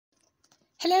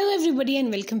Hello everybody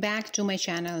and welcome back to my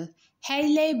channel.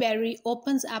 Halle Berry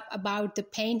opens up about the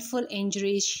painful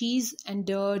injuries she's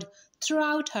endured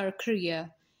throughout her career.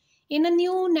 In a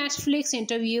new Netflix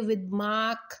interview with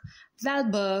Mark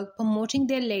Wahlberg promoting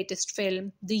their latest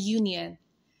film, The Union,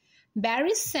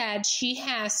 Berry said she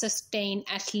has sustained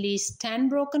at least 10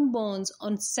 broken bones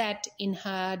on set in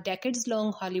her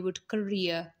decades-long Hollywood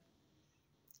career.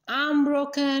 Arm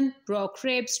broken, broke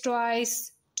ribs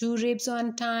twice, 2 ribs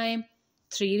one time,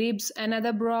 3 ribs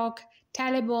another broke,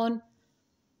 tailbone,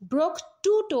 broke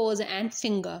 2 toes and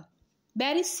finger.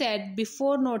 Berry said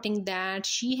before noting that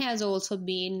she has also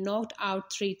been knocked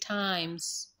out 3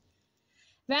 times.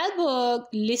 Wahlberg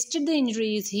listed the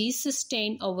injuries he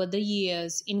sustained over the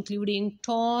years, including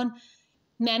torn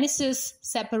meniscus,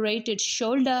 separated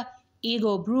shoulder,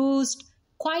 ego bruised,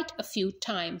 quite a few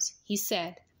times, he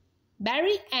said.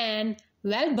 Berry and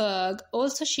Wahlberg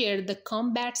also shared the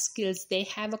combat skills they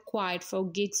have acquired for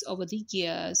gigs over the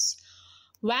years.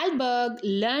 Wahlberg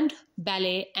learned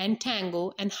ballet and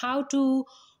tango and how to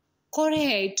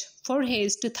choreograph for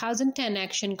his 2010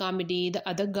 action comedy The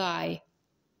Other Guy.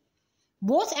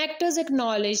 Both actors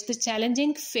acknowledged the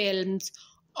challenging films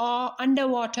or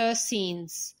underwater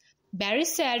scenes. Berry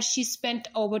said she spent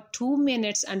over 2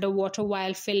 minutes underwater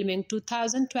while filming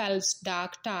 2012's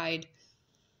Dark Tide.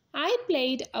 I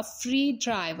played a free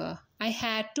driver. I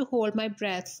had to hold my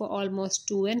breath for almost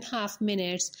 2.5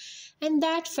 minutes, and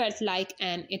that felt like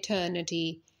an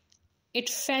eternity. It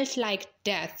felt like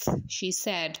death, she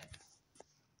said.